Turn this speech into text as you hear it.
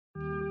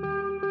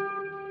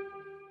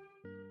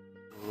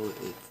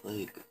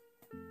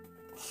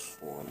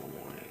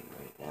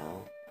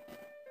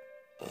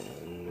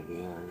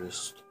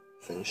just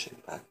finishing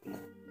packing up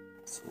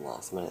some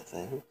last minute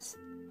things,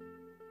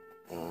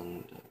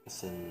 and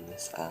within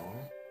this hour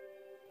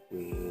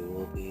we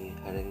will be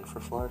heading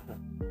for Florida.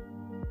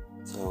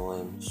 So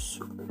I'm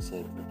super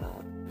excited for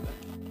that.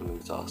 I'm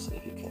exhausted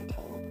if you can't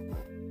tell,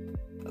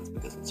 but that's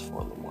because it's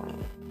 4 in the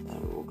morning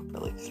and we woke up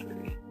at like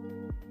 3.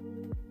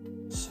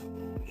 So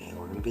yeah,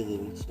 we're gonna be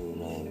leaving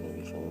soon. I'm gonna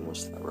be filming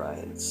most of that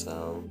ride,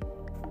 so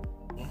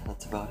yeah,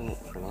 that's about it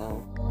for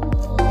now.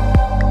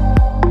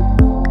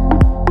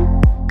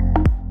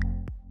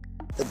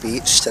 The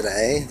beach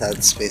today,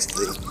 that's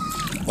basically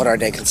what our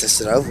day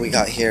consisted of. We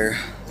got here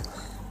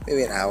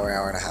maybe an hour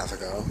and a half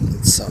ago.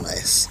 It's so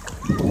nice.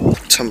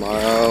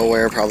 Tomorrow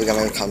we're probably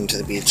gonna come to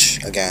the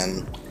beach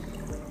again,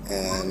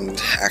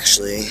 and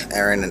actually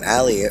Aaron and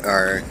Allie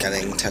are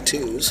getting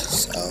tattoos,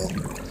 so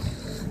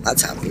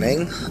that's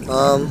happening.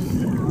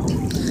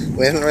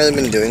 We haven't really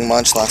been doing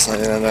much. Last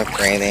night it ended up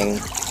raining,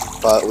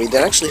 but we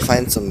did actually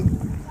find some.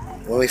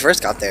 When we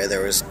first got there,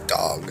 there was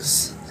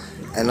dogs.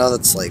 I know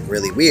that's like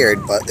really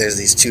weird, but there's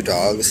these 2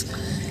 dogs,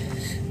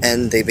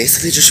 and they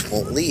basically just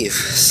won't leave.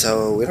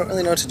 So we don't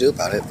really know what to do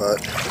about it, but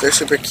they're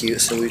super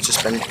cute. So we've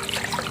just been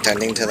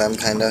tending to them,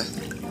 kinda.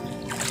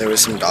 There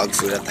was some dog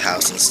food at the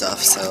house and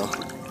stuff. So,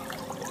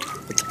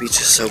 but the beach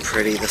is so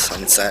pretty. The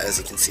sunset, as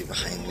you can see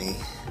behind me,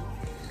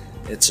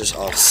 it's just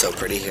all so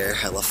pretty here.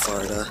 I love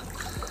Florida.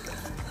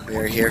 We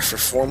are here for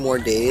 4 more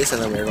days,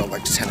 and then we're going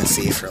back to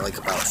Tennessee for like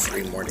about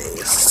 3 more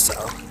days.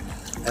 So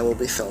I will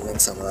be filming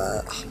some of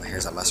that. Oh, my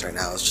hair's a mess right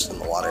now. It's just in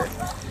the water.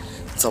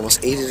 It's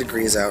almost 80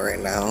 degrees out right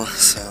now.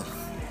 So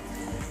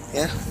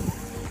yeah.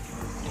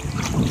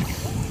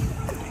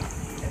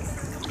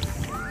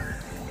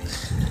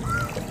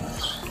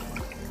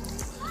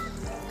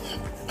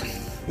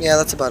 Yeah,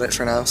 that's about it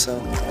for now. So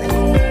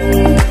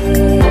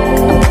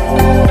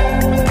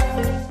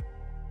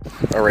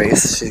a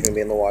race. She's gonna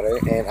be in the water,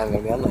 and I'm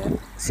gonna be on land.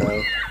 So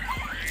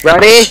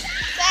ready?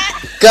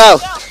 Go!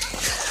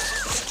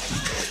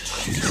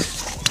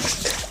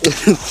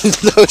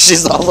 No,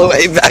 she's all the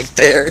way back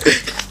there.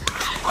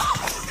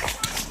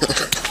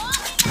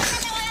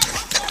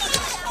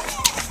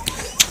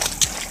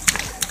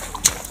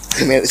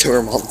 I made it to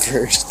her mom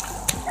first.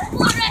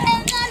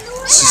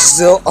 She's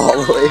still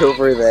all the way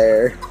over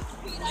there.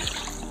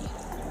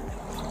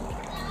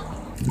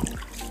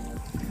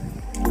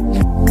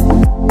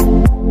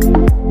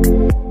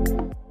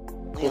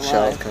 Cool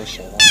shelf, kind of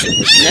show that.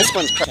 This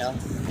one's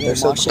There's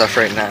some stuff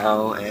right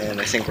now,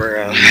 and I think we're